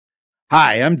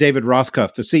Hi, I'm David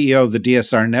Rothkopf, the CEO of the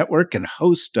DSR Network and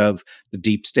host of the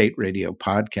Deep State Radio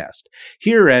podcast.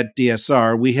 Here at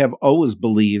DSR, we have always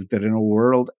believed that in a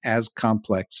world as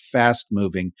complex,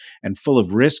 fast-moving, and full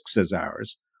of risks as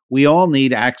ours, we all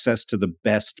need access to the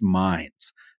best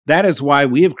minds. That is why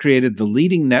we have created the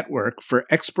leading network for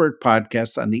expert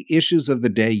podcasts on the issues of the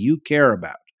day you care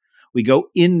about. We go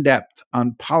in-depth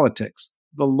on politics,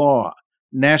 the law,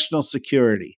 national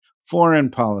security, foreign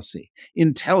policy,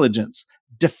 intelligence,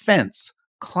 defense,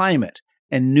 climate,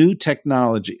 and new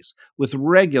technologies with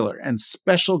regular and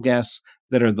special guests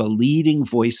that are the leading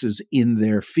voices in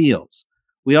their fields.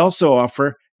 We also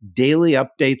offer daily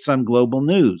updates on global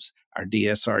news, our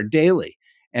DSR Daily,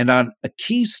 and on a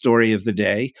key story of the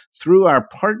day through our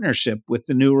partnership with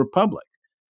the New Republic.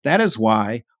 That is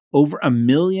why over 1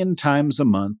 million times a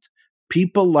month,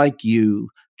 people like you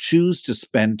choose to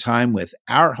spend time with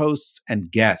our hosts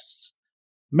and guests.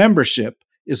 Membership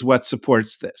is what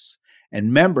supports this,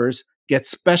 and members get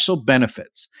special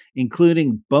benefits,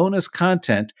 including bonus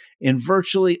content in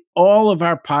virtually all of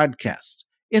our podcasts.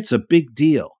 It's a big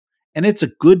deal, and it's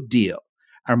a good deal.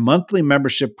 Our monthly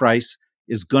membership price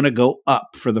is going to go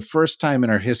up for the first time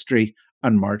in our history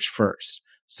on March 1st.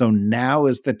 So now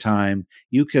is the time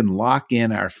you can lock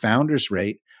in our founders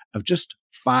rate of just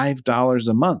 $5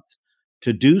 a month.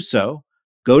 To do so,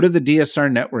 go to the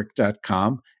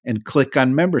DSRnetwork.com and click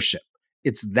on membership.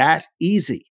 It's that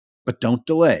easy, but don't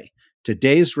delay.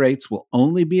 Today's rates will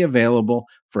only be available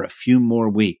for a few more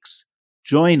weeks.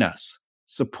 Join us.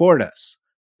 Support us.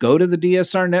 Go to the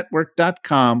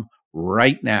DSRnetwork.com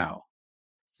right now.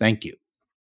 Thank you.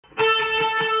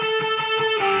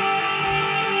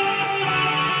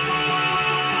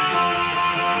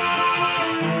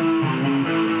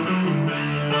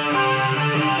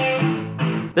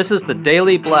 This is the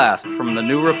Daily Blast from the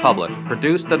New Republic,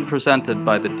 produced and presented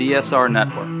by the DSR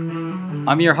Network.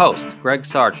 I'm your host, Greg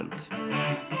Sargent.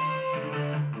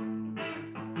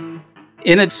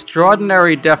 In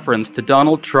extraordinary deference to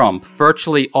Donald Trump,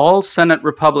 virtually all Senate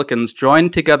Republicans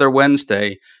joined together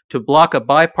Wednesday to block a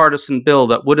bipartisan bill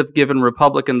that would have given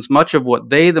Republicans much of what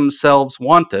they themselves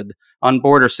wanted on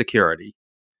border security.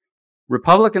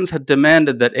 Republicans had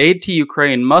demanded that aid to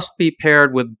Ukraine must be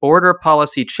paired with border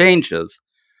policy changes,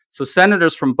 so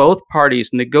senators from both parties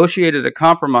negotiated a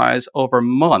compromise over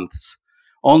months,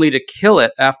 only to kill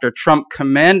it after Trump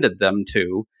commanded them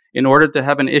to, in order to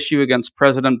have an issue against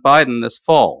President Biden this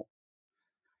fall.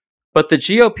 But the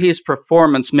GOP's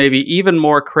performance may be even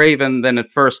more craven than it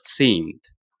first seemed.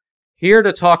 Here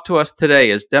to talk to us today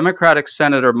is Democratic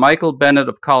Senator Michael Bennet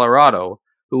of Colorado,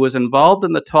 who was involved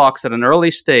in the talks at an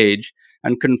early stage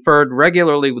and conferred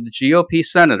regularly with GOP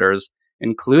senators,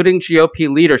 including GOP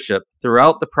leadership,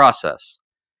 throughout the process.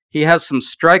 He has some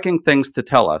striking things to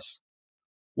tell us.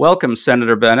 Welcome,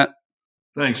 Senator Bennet.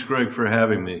 Thanks, Greg, for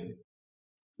having me.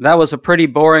 That was a pretty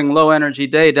boring, low-energy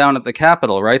day down at the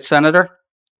Capitol, right, Senator?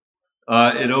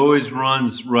 It always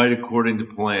runs right according to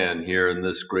plan here in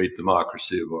this great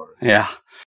democracy of ours. Yeah.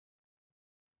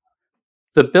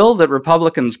 The bill that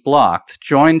Republicans blocked,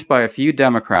 joined by a few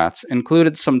Democrats,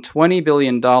 included some $20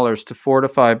 billion to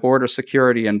fortify border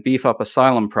security and beef up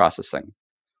asylum processing.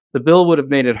 The bill would have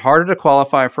made it harder to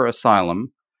qualify for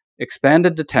asylum,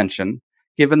 expanded detention,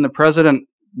 given the president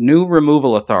new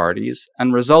removal authorities,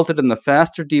 and resulted in the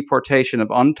faster deportation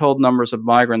of untold numbers of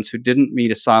migrants who didn't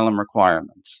meet asylum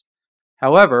requirements.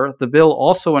 However, the bill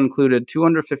also included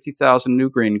 250,000 new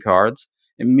green cards,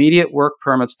 immediate work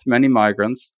permits to many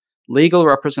migrants, legal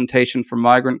representation for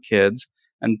migrant kids,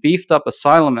 and beefed up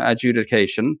asylum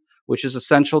adjudication, which is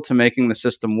essential to making the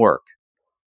system work.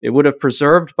 It would have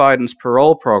preserved Biden's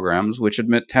parole programs, which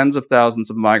admit tens of thousands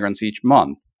of migrants each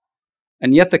month.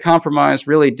 And yet the compromise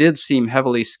really did seem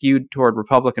heavily skewed toward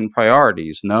Republican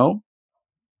priorities, no?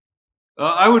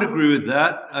 I would agree with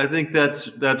that. I think that's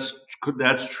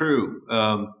true,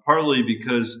 partly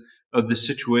because of the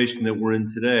situation that we're in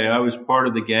today. I was part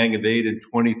of the Gang of Eight in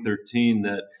 2013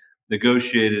 that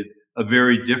negotiated a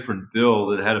very different bill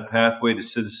that had a pathway to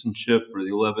citizenship for the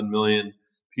 11 million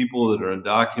people that are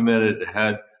undocumented. It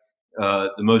had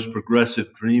the most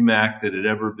progressive DREAM Act that had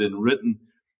ever been written.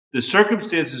 The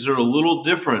circumstances are a little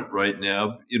different right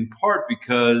now, in part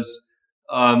because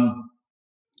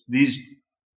these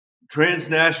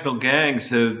transnational gangs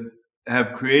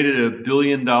have created a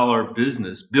billion-dollar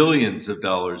business, billions of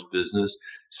dollars business,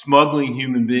 smuggling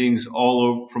human beings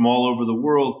from all over the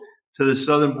world to the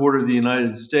southern border of the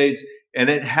United States. And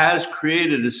it has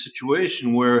created a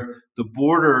situation where the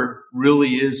border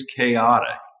really is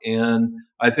chaotic. And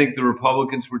I think the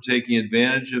Republicans were taking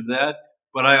advantage of that.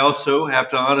 But I also have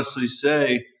to honestly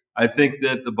say, I think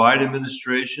that the Biden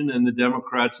administration and the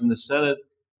Democrats in the Senate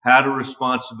had a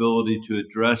responsibility to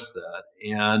address that,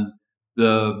 and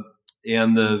the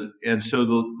so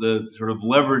the sort of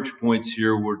leverage points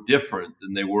here were different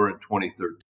than they were in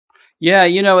 2013. Yeah,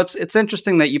 it's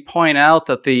interesting that you point out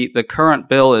that the current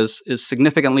bill is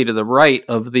significantly to the right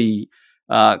of the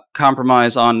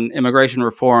compromise on immigration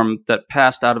reform that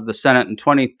passed out of the Senate in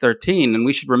 2013, and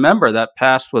we should remember that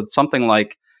passed with something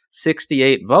like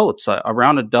 68 votes,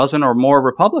 around a dozen or more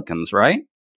Republicans, right?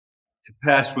 It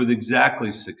passed with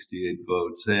exactly 68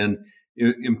 votes, and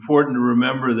important to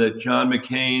remember that John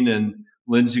McCain and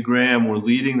Lindsey Graham were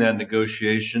leading that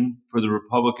negotiation for the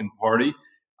Republican Party.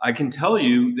 I can tell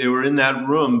you they were in that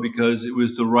room because it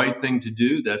was the right thing to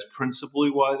do. That's principally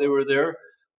why they were there.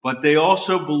 But they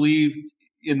also believed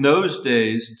in those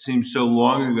days, it seems so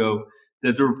long ago,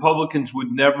 that the Republicans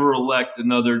would never elect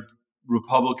another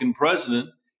Republican president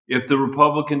if the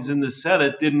Republicans in the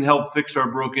Senate didn't help fix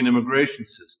our broken immigration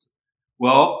system.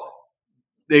 Well,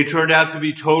 they turned out to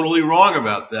be totally wrong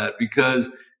about that because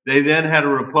they then had a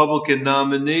Republican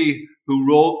nominee who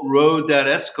rode that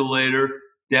escalator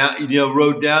down,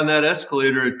 rode down that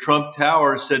escalator at Trump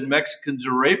Tower, said Mexicans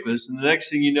are rapists. And the next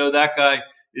thing you know, that guy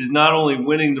is not only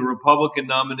winning the Republican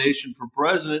nomination for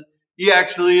president, he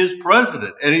actually is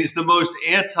president. And he's the most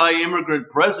anti-immigrant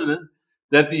president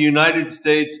that the United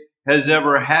States has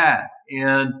ever had.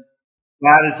 And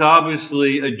that has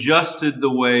obviously adjusted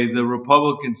the way the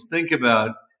Republicans think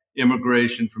about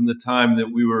immigration from the time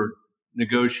that we were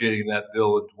negotiating that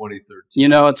bill in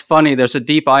 2013. It's funny. There's a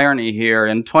deep irony here.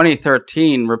 In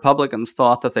 2013, Republicans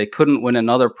thought that they couldn't win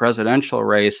another presidential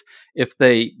race if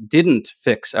they didn't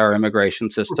fix our immigration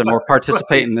system or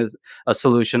participate in a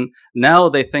solution. Now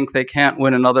they think they can't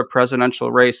win another presidential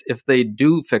race if they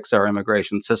do fix our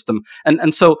immigration system.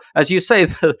 And so, as you say,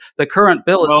 the current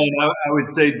bill is... Well, I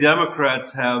would say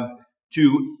Democrats have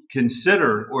to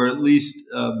consider, or at least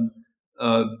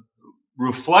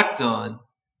reflect on,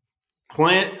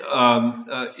 and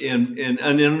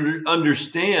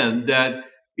understand that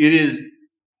it is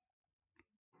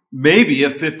maybe a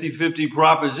 50-50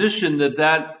 proposition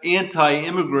that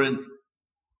anti-immigrant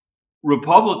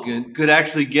Republican could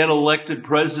actually get elected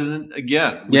president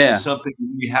again, which is something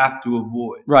we have to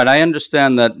avoid. Right. I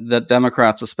understand that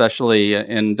Democrats, especially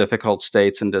in difficult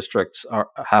states and districts,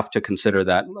 have to consider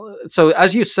that. So,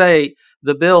 as you say,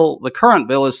 the current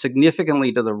bill is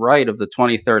significantly to the right of the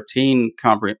 2013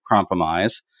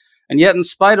 compromise. And yet, in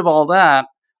spite of all that,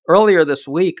 earlier this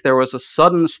week, there was a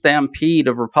sudden stampede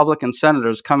of Republican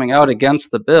senators coming out against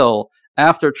the bill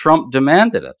after Trump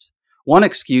demanded it. One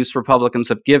excuse Republicans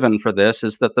have given for this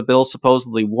is that the bill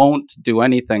supposedly won't do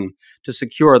anything to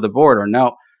secure the border.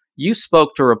 Now, you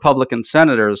spoke to Republican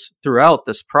senators throughout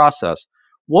this process.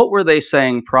 What were they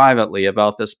saying privately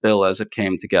about this bill as it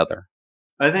came together?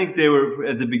 I think they were,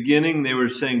 at the beginning, they were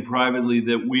saying privately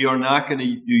that we are not going to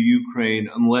do Ukraine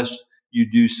unless you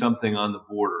do something on the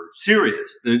border.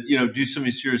 Serious, do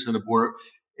something serious on the border.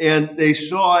 And they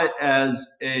saw it as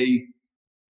a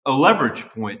leverage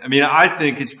point. I mean, I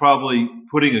think it's probably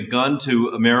putting a gun to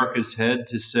America's head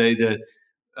to say that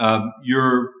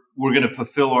we're going to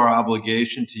fulfill our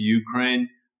obligation to Ukraine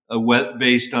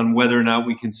based on whether or not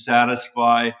we can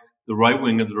satisfy the right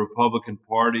wing of the Republican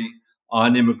Party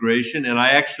on immigration. And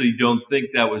I actually don't think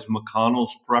that was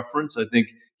McConnell's preference. I think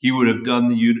he would have done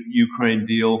the Ukraine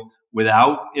deal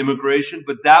without immigration.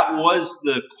 But that was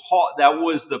the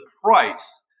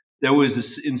price that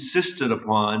was insisted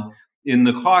upon in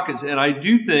the caucus. And I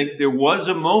do think there was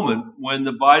a moment when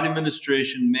the Biden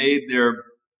administration made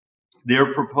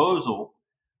their proposal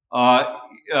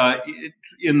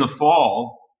in the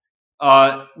fall,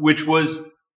 which was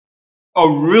a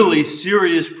really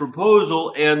serious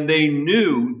proposal. And they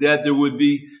knew that there would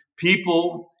be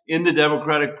people in the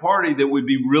Democratic Party that would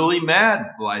be really mad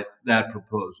by that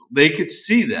proposal. They could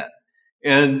see that.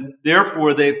 And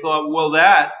therefore, they thought, well,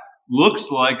 that looks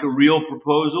like a real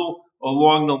proposal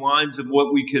along the lines of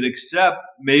what we could accept.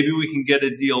 Maybe we can get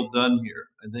a deal done here.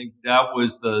 I think that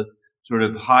was the sort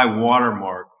of high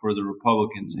watermark for the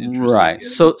Republicans' interest. Right.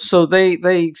 So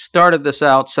they started this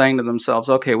out saying to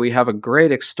themselves, okay, we have a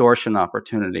great extortion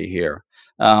opportunity here.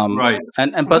 Right.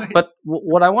 But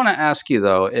what I want to ask you,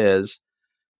 though, is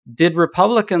did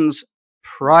Republicans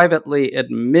privately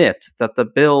admit that the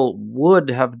bill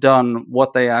would have done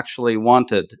what they actually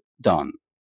wanted done?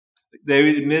 They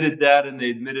admitted that, and they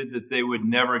admitted that they would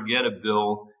never get a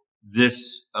bill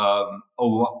this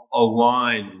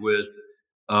aligned with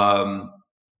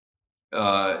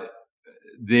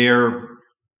their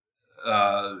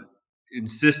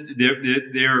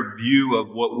their view of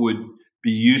what would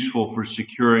be useful for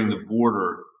securing the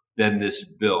border than this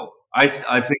bill. I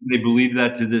think they believe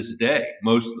that to this day,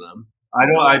 most of them.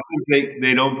 I think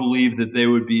they don't believe that they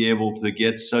would be able to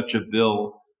get such a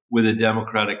bill with a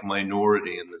Democratic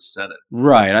minority in the Senate.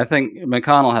 Right. I think Mitch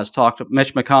McConnell has talked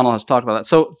about that.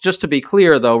 So just to be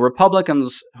clear, though,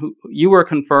 Republicans, you were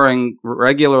conferring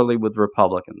regularly with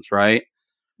Republicans, right?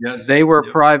 Yes. They were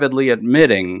privately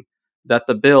admitting that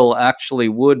the bill actually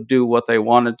would do what they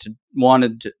wanted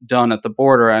done at the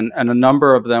border, and a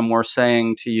number of them were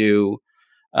saying to you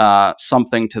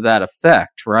something to that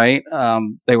effect, right?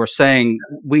 They were saying,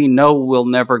 "We know we'll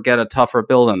never get a tougher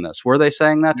bill than this." Were they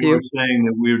saying that to you? They were saying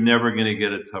that we're never going to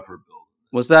get a tougher bill.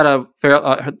 Was that a fair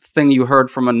thing you heard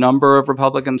from a number of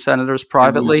Republican senators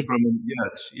privately?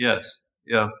 Yes,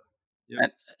 yeah.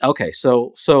 Okay,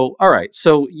 so all right.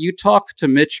 So you talked to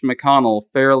Mitch McConnell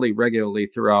fairly regularly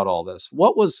throughout all this.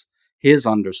 What was his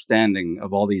understanding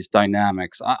of all these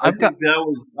dynamics? I'll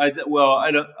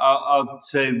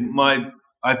say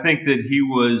I think that he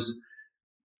was.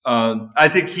 I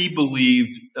think he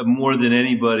believed more than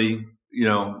anybody,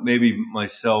 maybe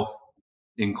myself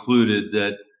included,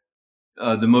 that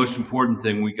the most important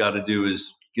thing we got to do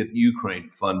is get Ukraine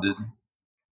funded,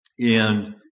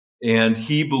 and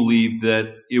he believed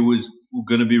that it was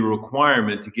going to be a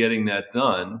requirement to getting that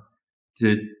done,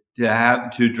 to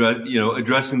address,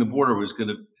 addressing the border was going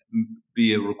to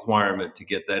be a requirement to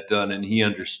get that done, and he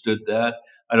understood that.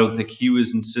 I don't think he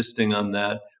was insisting on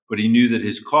that, but he knew that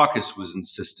his caucus was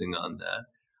insisting on that.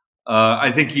 I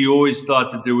think he always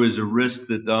thought that there was a risk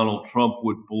that Donald Trump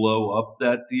would blow up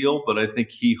that deal, but I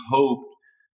think he hoped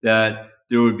that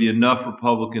there would be enough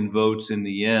Republican votes in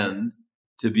the end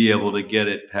to be able to get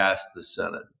it past the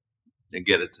Senate and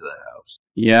get it to the House.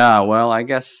 Yeah, well, I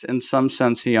guess in some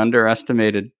sense he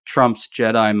underestimated Trump's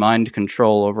Jedi mind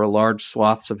control over large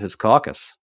swaths of his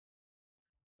caucus.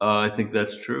 I think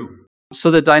that's true. So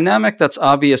the dynamic that's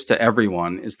obvious to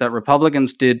everyone is that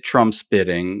Republicans did Trump's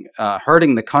bidding,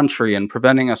 hurting the country and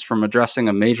preventing us from addressing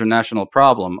a major national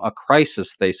problem, a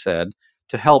crisis, they said,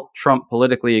 to help Trump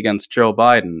politically against Joe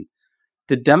Biden.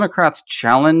 Did Democrats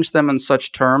challenge them in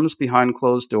such terms behind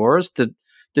closed doors? Did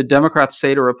Democrats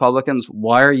say to Republicans,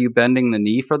 "Why are you bending the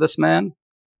knee for this man"?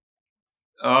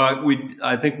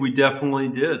 I think we definitely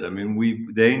did. I mean,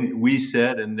 we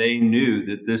said, and they knew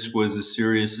that this was a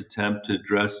serious attempt to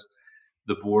address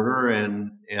the border,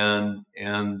 and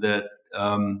that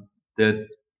that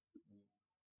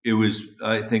it was,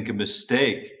 I think, a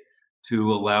mistake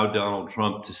to allow Donald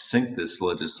Trump to sink this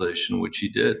legislation, which he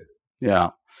did. Yeah.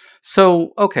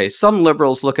 So, okay, some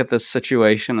liberals look at this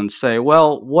situation and say,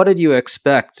 well, what did you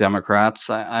expect, Democrats?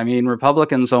 I mean,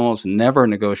 Republicans almost never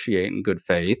negotiate in good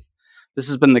faith. This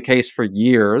has been the case for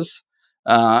years.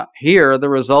 Here, the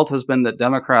result has been that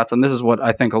Democrats, and this is what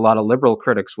I think a lot of liberal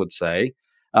critics would say,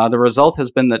 the result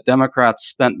has been that Democrats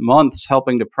spent months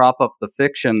helping to prop up the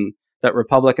fiction that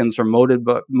Republicans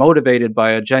are motivated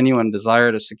by a genuine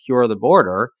desire to secure the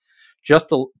border,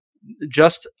 just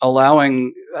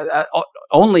allowing,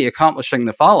 only accomplishing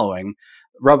the following.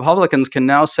 Republicans can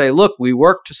now say, look, we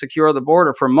worked to secure the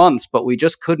border for months, but we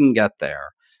just couldn't get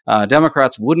there.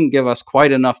 Democrats wouldn't give us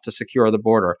quite enough to secure the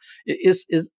border.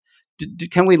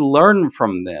 Can we learn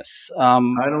from this? I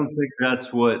don't think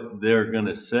that's what they're going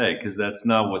to say, because that's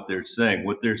not what they're saying.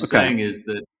 What they're saying is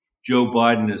that Joe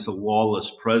Biden is a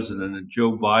lawless president, and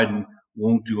Joe Biden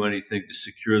won't do anything to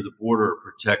secure the border or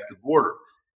protect the border.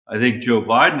 I think Joe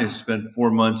Biden has spent 4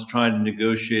 months trying to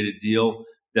negotiate a deal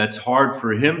that's hard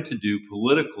for him to do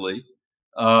politically,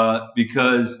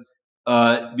 because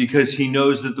he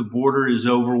knows that the border is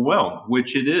overwhelmed,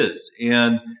 which it is.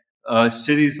 And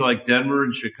cities like Denver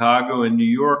and Chicago and New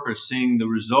York are seeing the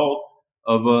result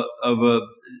of a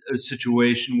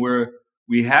situation where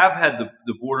we have had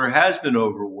the border has been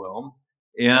overwhelmed,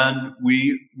 and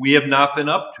we have not been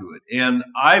up to it. And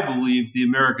I believe the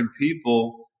American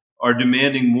people are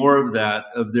demanding more of that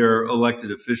of their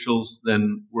elected officials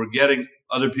than we're getting.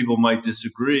 Other people might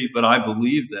disagree, but I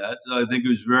believe that. So I think it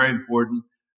was very important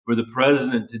for the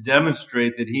president to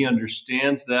demonstrate that he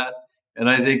understands that. And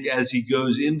I think as he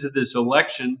goes into this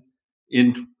election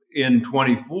in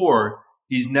 24,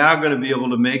 he's now going to be able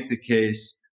to make the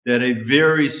case that a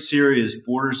very serious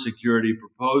border security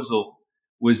proposal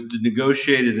was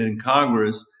negotiated in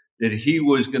Congress, that he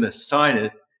was going to sign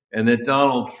it, and that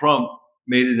Donald Trump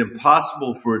made it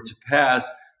impossible for it to pass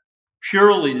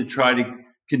purely to try to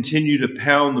continue to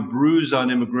pound the bruise on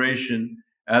immigration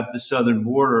at the southern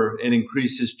border and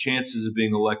increase his chances of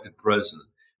being elected president.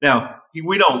 Now,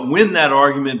 we don't win that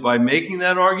argument by making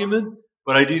that argument,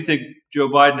 but I do think Joe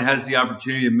Biden has the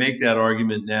opportunity to make that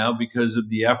argument now because of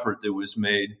the effort that was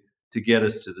made to get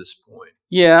us to this point.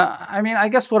 Yeah, I mean, I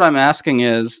guess what I'm asking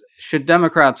is, should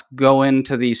Democrats go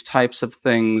into these types of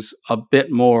things a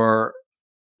bit more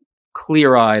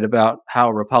clear-eyed about how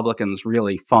Republicans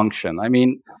really function? I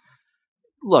mean,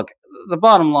 look, the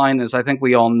bottom line is, I think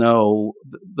we all know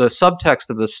the subtext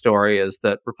of this story is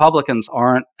that Republicans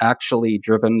aren't actually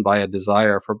driven by a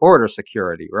desire for border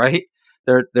security, right?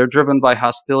 They're driven by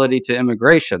hostility to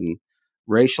immigration,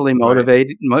 racially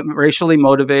motivated, racially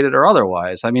motivated or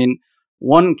otherwise. I mean,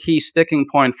 one key sticking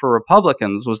point for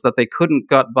Republicans was that they couldn't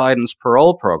gut Biden's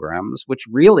parole programs, which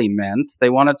really meant they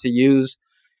wanted to use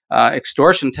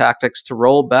extortion tactics to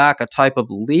roll back a type of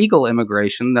legal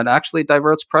immigration that actually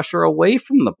diverts pressure away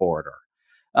from the border.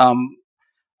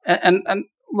 And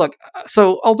look,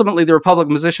 so ultimately the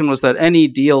Republican position was that any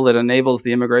deal that enables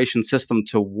the immigration system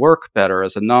to work better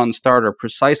as a non-starter,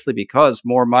 precisely because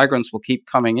more migrants will keep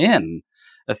coming in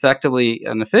effectively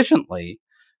and efficiently.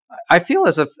 I feel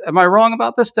as if, am I wrong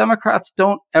about this? Democrats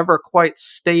don't ever quite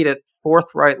state it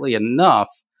forthrightly enough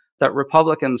that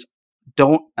Republicans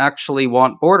don't actually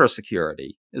want border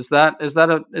security. Is that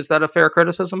a fair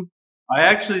criticism? I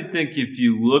actually think if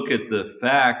you look at the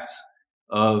facts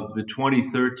of the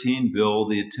 2013 bill,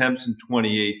 the attempts in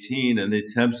 2018, and the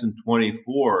attempts in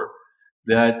 24,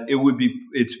 that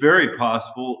it's very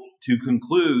possible to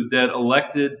conclude that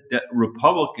elected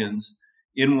Republicans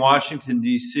in Washington,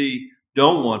 D.C.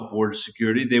 don't want border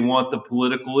security. They want the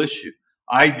political issue.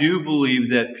 I do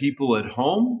believe that people at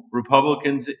home,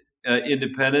 Republicans,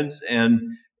 independents, and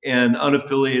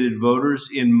unaffiliated voters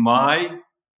in my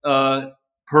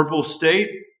purple state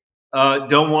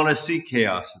don't want to see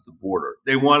chaos at the border.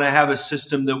 They want to have a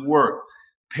system that works.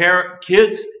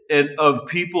 Kids of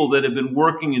people that have been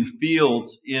working in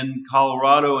fields in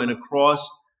Colorado and across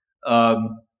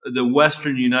the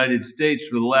western United States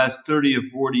for the last 30 or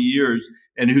 40 years,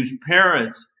 and whose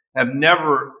parents have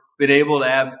never been able to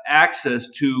have access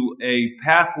to a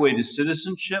pathway to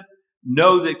citizenship,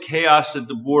 know that chaos at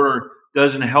the border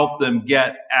doesn't help them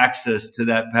get access to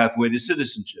that pathway to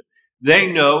citizenship.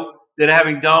 They know that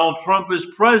having Donald Trump as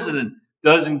president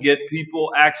doesn't get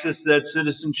people access to that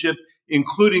citizenship,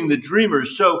 including the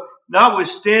dreamers. So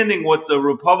notwithstanding what the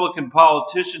Republican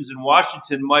politicians in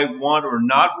Washington might want or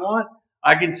not want,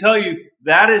 I can tell you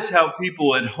that is how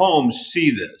people at home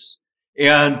see this.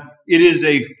 And it is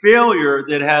a failure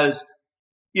that has,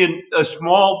 in a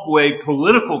small way,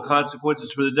 political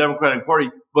consequences for the Democratic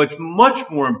Party, but much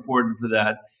more important for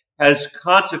that, has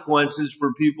consequences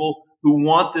for people who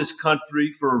want this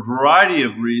country, for a variety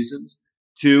of reasons,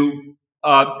 to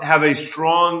have a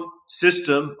strong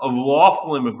system of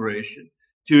lawful immigration,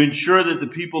 to ensure that the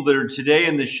people that are today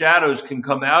in the shadows can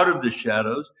come out of the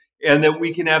shadows, and that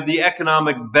we can have the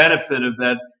economic benefit of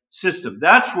that system.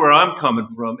 That's where I'm coming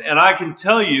from. And I can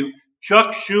tell you,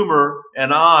 Chuck Schumer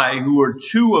and I, who are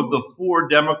two of the four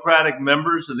Democratic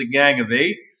members of the Gang of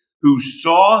Eight, who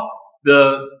saw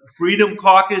the Freedom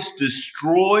Caucus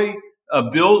destroy a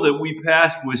bill that we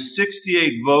passed with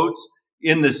 68 votes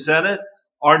in the Senate,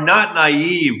 are not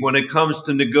naive when it comes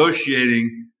to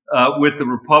negotiating with the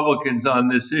Republicans on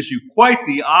this issue. Quite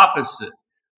the opposite.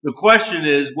 The question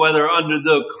is whether under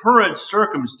the current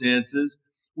circumstances,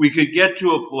 we could get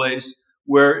to a place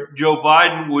where Joe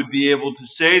Biden would be able to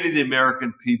say to the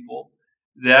American people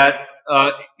that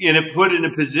put in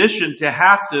a position to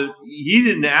have to, he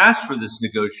didn't ask for this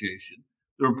negotiation.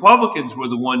 The Republicans were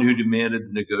the one who demanded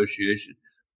the negotiation.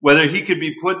 Whether he could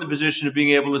be put in the position of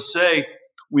being able to say,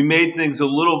 we made things a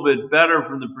little bit better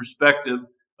from the perspective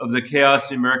of the chaos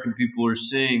the American people are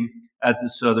seeing at the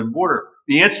southern border.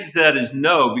 The answer to that is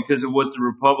no, because of what the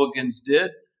Republicans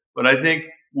did. But I think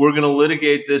we're going to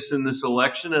litigate this in this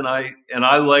election, and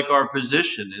I like our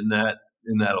position in that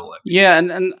election. Yeah,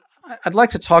 and I'd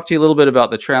like to talk to you a little bit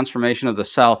about the transformation of the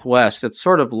Southwest. It's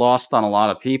sort of lost on a lot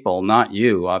of people, not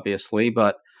you, obviously,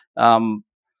 but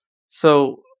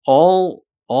so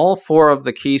all four of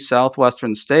the key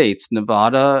southwestern states,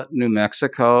 Nevada, New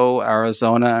Mexico,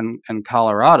 Arizona, and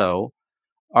Colorado,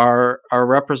 are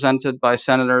represented by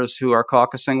senators who are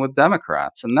caucusing with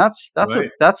Democrats, and that's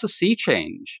right. That's a sea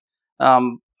change.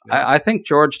 I think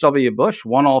George W. Bush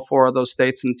won all four of those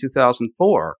states in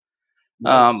 2004.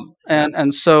 Yes.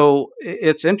 And so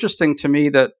it's interesting to me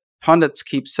that pundits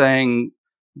keep saying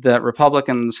that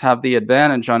Republicans have the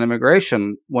advantage on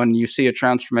immigration when you see a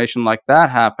transformation like that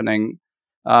happening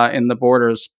in the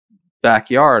border's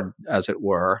backyard, as it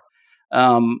were.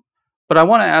 But I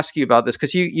want to ask you about this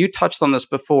because you touched on this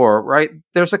before, right?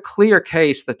 There's a clear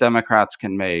case that Democrats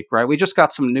can make, right? We just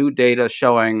got some new data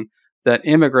showing that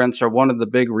immigrants are one of the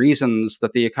big reasons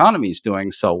that the economy is doing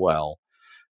so well.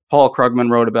 Paul Krugman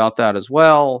wrote about that as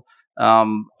well.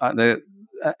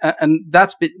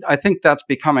 I think that's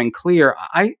becoming clear.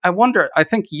 I wonder. I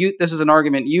think this is an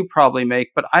argument you probably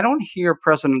make, but I don't hear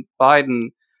President Biden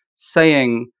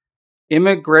saying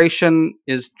immigration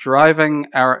is driving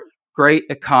our great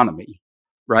economy.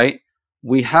 Right?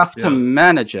 We have to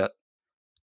manage it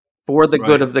for the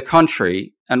good of the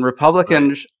country, and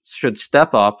Republicans should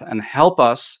step up and help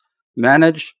us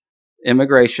manage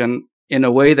immigration in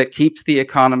a way that keeps the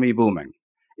economy booming.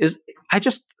 I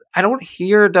don't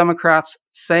hear Democrats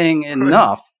saying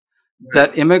enough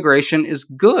that immigration is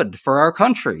good for our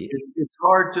country. It's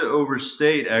hard to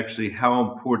overstate actually how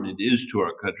important it is to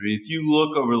our country. If you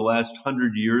look over the last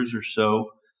 100 years or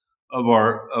so of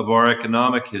our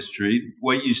economic history,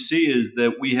 what you see is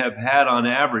that we have had on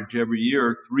average every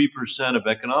year 3% of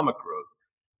economic growth,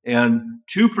 and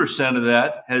 2% of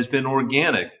that has been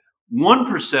organic.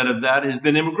 1% of that has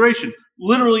been immigration.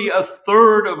 Literally a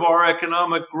third of our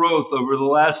economic growth over the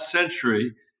last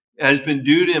century has been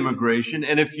due to immigration.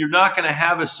 And if you're not going to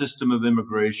have a system of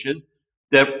immigration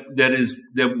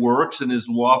that works and is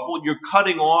lawful, you're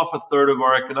cutting off a third of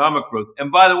our economic growth. And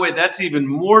by the way, that's even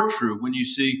more true when you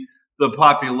see the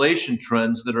population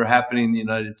trends that are happening in the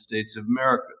United States of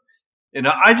America. And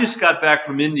I just got back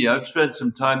from India. I've spent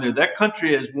some time there. That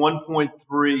country has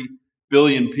 1.3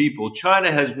 billion people.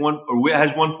 China has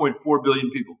 1.4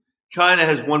 billion people. China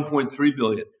has 1.3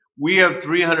 billion. We have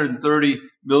 330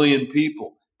 million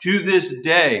people. To this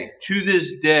day,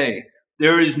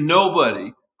 there is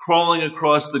nobody crawling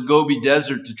across the Gobi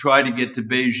Desert to try to get to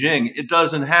Beijing. It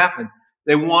doesn't happen.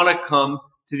 They want to come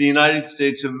to the United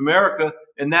States of America,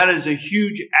 and that is a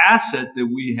huge asset that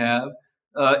we have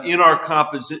in our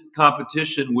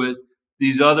competition with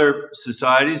these other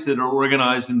societies that are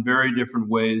organized in very different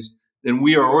ways than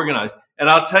we are organized. And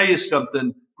I'll tell you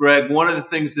something, Greg, one of the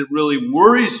things that really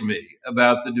worries me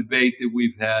about the debate that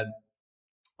we've had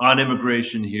on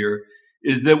immigration here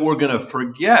is that we're going to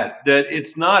forget that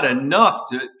it's not enough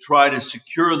to try to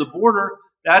secure the border.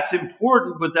 That's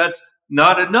important, but that's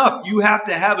not enough. You have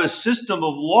to have a system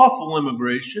of lawful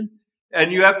immigration,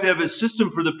 and you have to have a system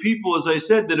for the people, as I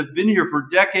said, that have been here for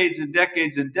decades and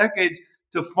decades and decades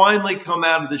to finally come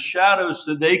out of the shadows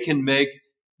so they can make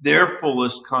their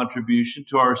fullest contribution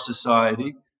to our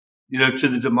society, to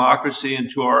the democracy and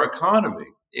to our economy.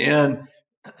 And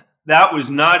that was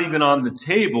not even on the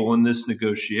table in this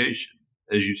negotiation,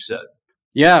 as you said.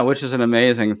 Yeah, which is an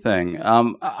amazing thing.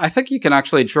 I think you can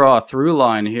actually draw a through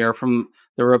line here from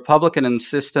the Republican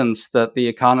insistence that the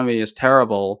economy is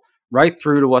terrible right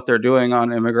through to what they're doing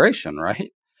on immigration,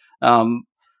 right? Or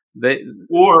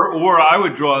I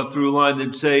would draw a through line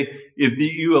that say, if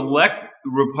you elect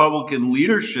Republican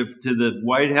leadership to the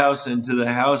White House and to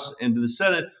the House and to the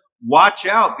Senate, watch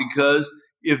out, because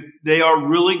if they are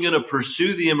really going to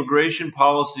pursue the immigration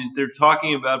policies they're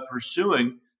talking about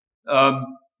pursuing,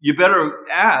 you better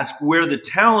ask where the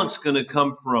talent's going to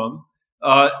come from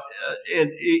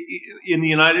in the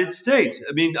United States.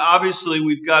 I mean, obviously,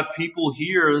 we've got people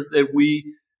here that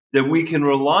we can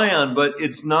rely on, but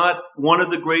it's not one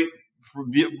of the great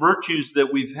virtues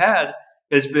that we've had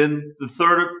has been the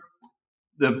third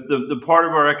of the part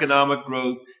of our economic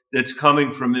growth that's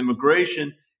coming from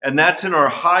immigration. And that's in our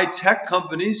high tech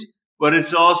companies, but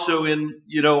it's also in,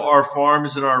 our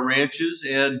farms and our ranches,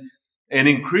 and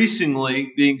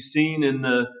increasingly being seen in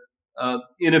the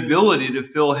inability to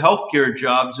fill healthcare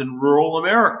jobs in rural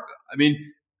America. I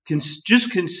mean,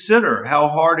 just consider how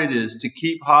hard it is to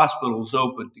keep hospitals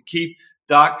open, to keep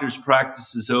doctors'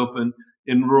 practices open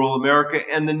in rural America,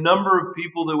 and the number of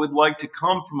people that would like to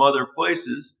come from other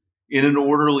places in an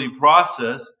orderly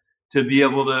process to be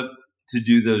able to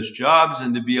do those jobs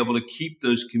and to be able to keep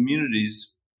those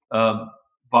communities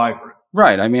vibrant.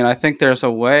 Right. I mean, I think there's a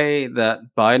way that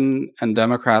Biden and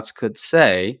Democrats could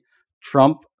say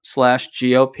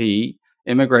Trump/GOP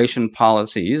immigration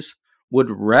policies would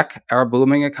wreck our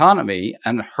booming economy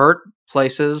and hurt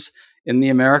places in the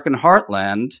American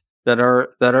heartland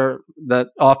that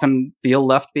often feel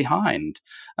left behind.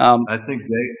 I think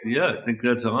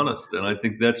that's honest, and I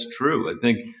think that's true. I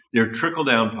think their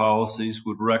trickle-down policies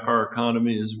would wreck our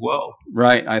economy as well.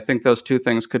 Right. I think those two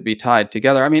things could be tied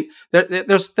together. I mean,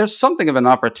 there's something of an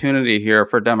opportunity here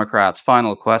for Democrats.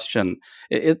 Final question.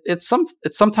 It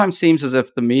sometimes seems as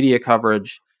if the media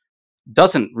coverage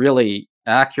doesn't really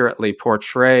accurately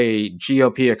portray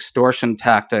GOP extortion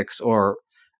tactics or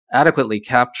adequately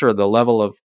capture the level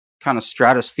of kind of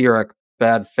stratospheric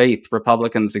bad faith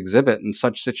Republicans exhibit in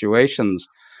such situations.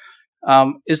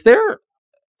 Is there,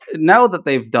 now that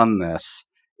they've done this,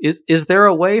 is there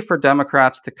a way for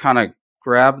Democrats to kind of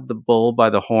grab the bull by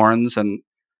the horns and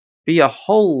be a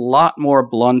whole lot more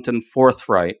blunt and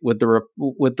forthright with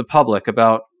the public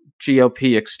about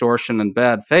GOP extortion and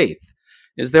bad faith.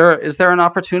 Is there an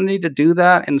opportunity to do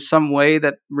that in some way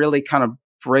that really kind of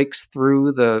breaks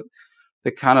through the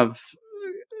kind of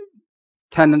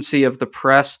tendency of the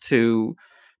press to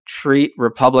treat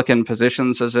Republican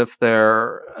positions as if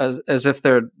they're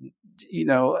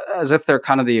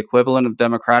kind of the equivalent of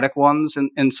Democratic ones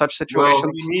in such situations?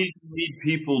 Well, you need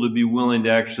people to be willing to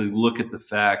actually look at the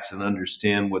facts and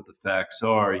understand what the facts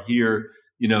are. Here,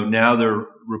 now they're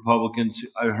Republicans.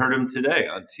 I heard them today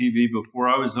on TV before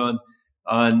I was on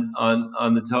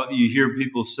the television. You hear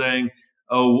people saying,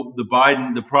 "Oh, the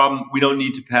problem. We don't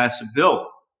need to pass a bill.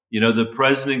 The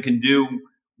president can do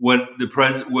what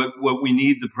we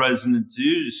need the president to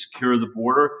do to secure the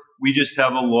border. We just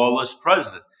have a lawless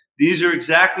president." These are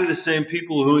exactly the same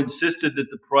people who insisted that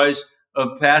the price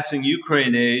of passing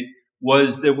Ukraine aid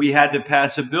was that we had to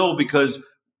pass a bill because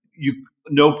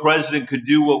no president could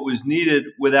do what was needed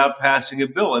without passing a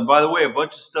bill. And by the way, a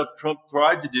bunch of stuff Trump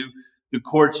tried to do, the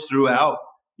courts threw out,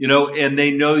 and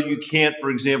they know you can't,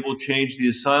 for example, change the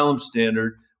asylum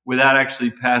standard without actually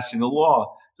passing a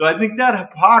law. So I think that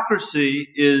hypocrisy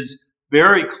is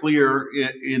very clear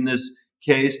in this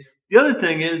case. The other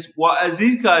thing is, as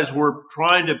these guys were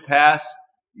trying to pass,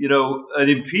 an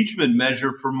impeachment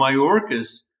measure for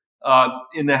Mayorkas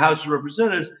in the House of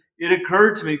Representatives, it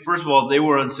occurred to me, first of all, they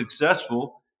were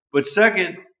unsuccessful. But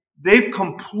second, they've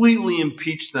completely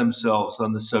impeached themselves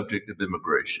on the subject of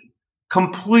immigration.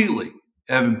 Completely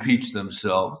have impeached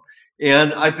themselves.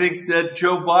 And I think that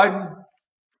Joe Biden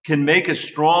can make a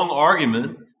strong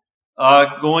argument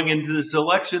going into this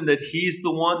election that he's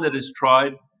the one that has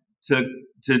tried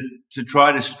to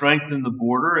try to strengthen the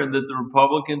border, and that the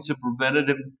Republicans have prevented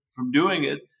him from doing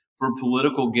it for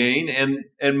political gain,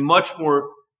 and much more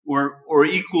or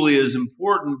equally as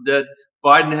important, that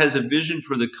Biden has a vision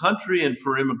for the country and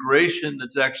for immigration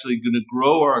that's actually going to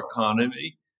grow our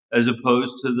economy, as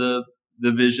opposed to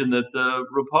the vision that the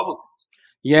Republicans.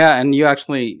 Yeah, and you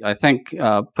actually, I think,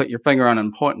 put your finger on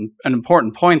an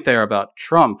important point there about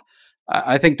Trump.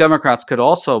 I think Democrats could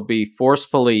also be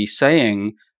forcefully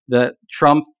saying that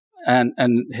Trump and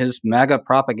his MAGA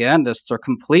propagandists are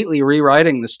completely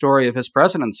rewriting the story of his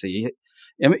presidency.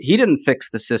 He didn't fix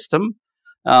the system.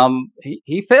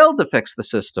 He failed to fix the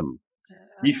system.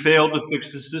 He failed to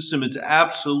fix the system. It's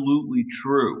absolutely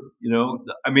true.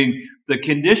 The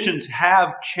conditions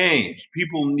have changed.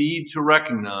 People need to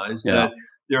recognize that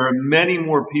there are many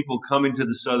more people coming to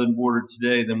the southern border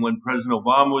today than when President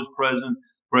Obama was president,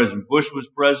 President Bush was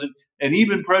president, and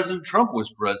even President Trump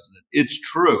was president. It's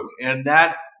true. And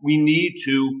that we need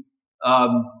to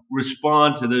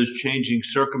respond to those changing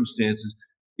circumstances.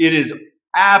 It is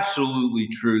absolutely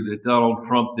true that Donald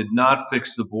Trump did not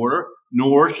fix the border,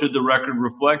 nor should the record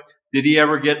reflect, did he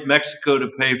ever get Mexico to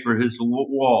pay for his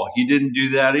wall? He didn't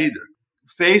do that either.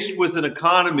 Faced with an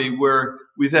economy where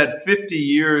we've had 50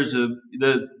 years of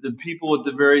the people at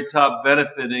the very top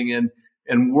benefiting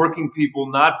and working people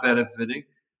not benefiting,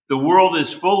 the world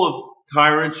is full of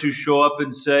tyrants who show up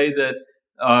and say that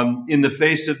in the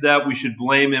face of that, we should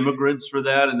blame immigrants for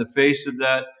that. In the face of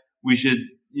that, we should,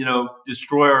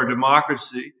 destroy our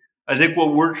democracy. I think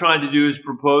what we're trying to do is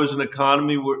propose an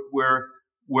economy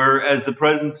where, as the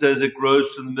president says, it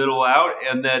grows from the middle out,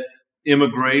 and that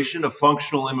immigration, a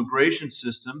functional immigration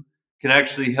system, can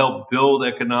actually help build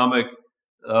economic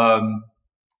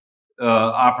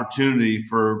opportunity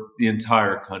for the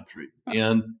entire country.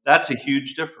 And that's a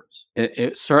huge difference.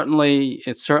 It certainly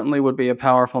would be a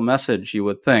powerful message, you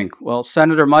would think. Well,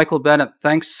 Senator Michael Bennet,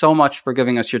 thanks so much for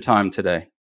giving us your time today.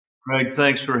 Greg,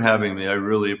 thanks for having me. I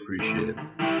really appreciate it.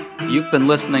 You've been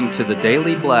listening to The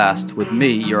Daily Blast with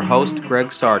me, your host,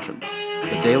 Greg Sargent.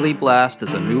 The Daily Blast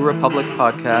is a New Republic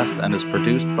podcast and is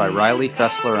produced by Riley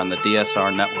Fessler and the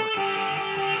DSR Network.